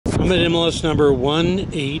I'm at MLS number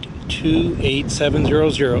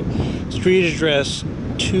 1828700, street address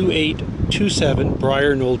 2827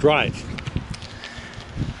 Briar Knoll Drive.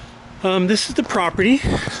 This is the property.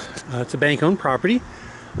 It's a bank-owned property.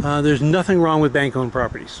 There's nothing wrong with bank-owned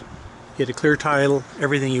properties. You get a clear title,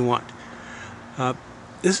 everything you want.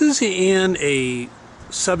 This is in a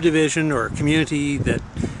subdivision or a community that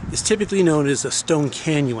is typically known as a Stone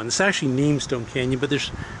Canyon one. It's actually named Stone Canyon, but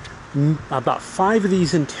there's about 5 of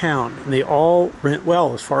these in town, and they all rent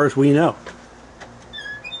well as far as we know.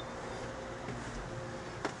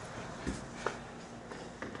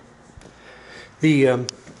 The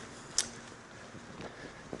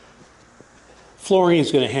flooring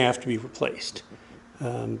is going to have to be replaced.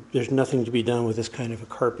 There's nothing to be done with this kind of a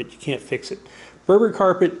carpet. You can't fix it. Berber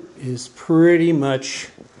carpet is pretty much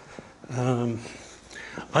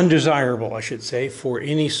undesirable, I should say, for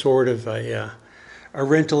any sort of a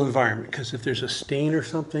rental environment, because if there's a stain or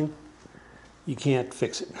something, you can't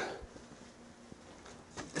fix it.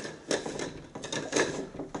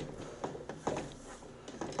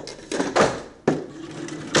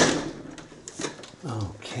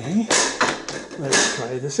 Okay, let's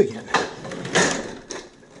try this again.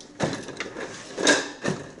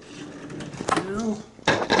 Well,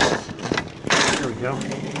 there we go.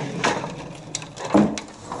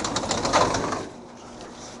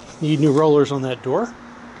 Need new rollers on that door.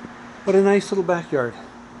 What a nice little backyard.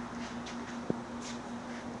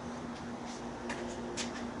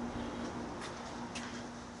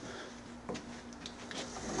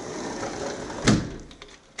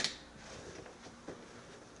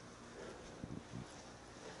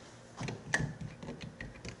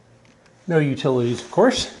 No utilities, of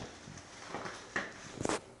course.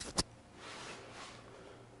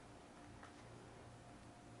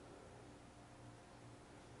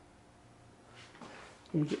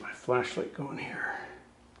 Let me get my flashlight going here.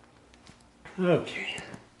 Okay.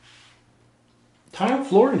 Tile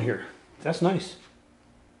floor in here. That's nice.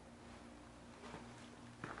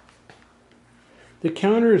 The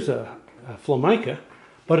counter is a Formica,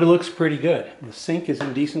 but it looks pretty good. The sink is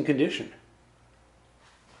in decent condition.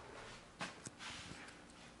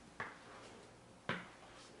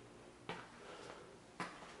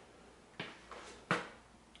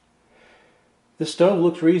 The stove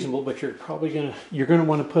looks reasonable, but you're gonna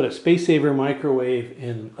want to put a space saver microwave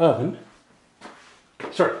and oven.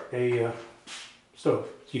 Sorry, a stove.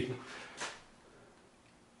 Excuse me.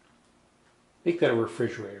 Make that a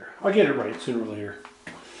refrigerator. I'll get it right sooner or later.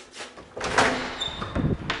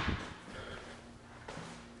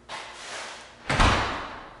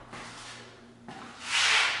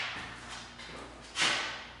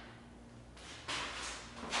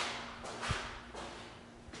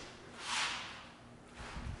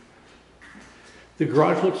 The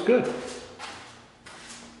garage looks good.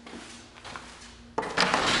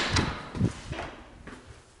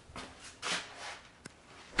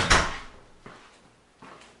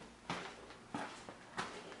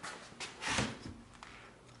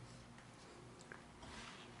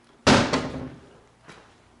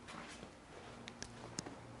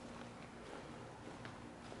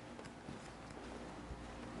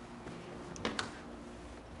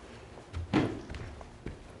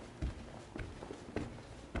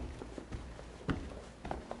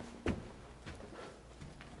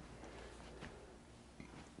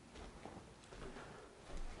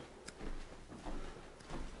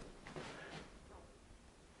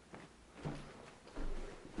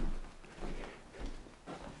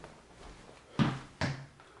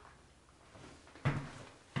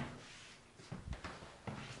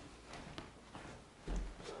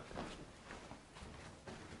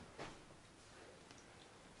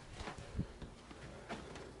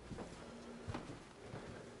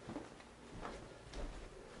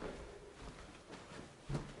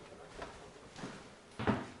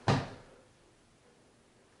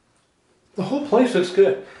 The whole place looks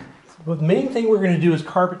good. The main thing we're going to do is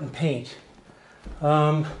carpet and paint.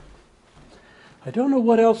 I don't know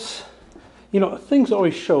what else, you know, things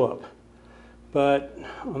always show up, but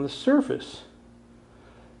on the surface,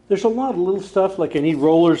 there's a lot of little stuff, like I need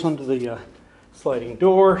rollers under the sliding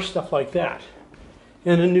door, stuff like that,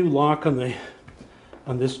 and a new lock on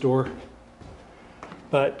this door.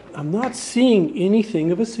 But I'm not seeing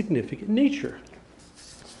anything of a significant nature.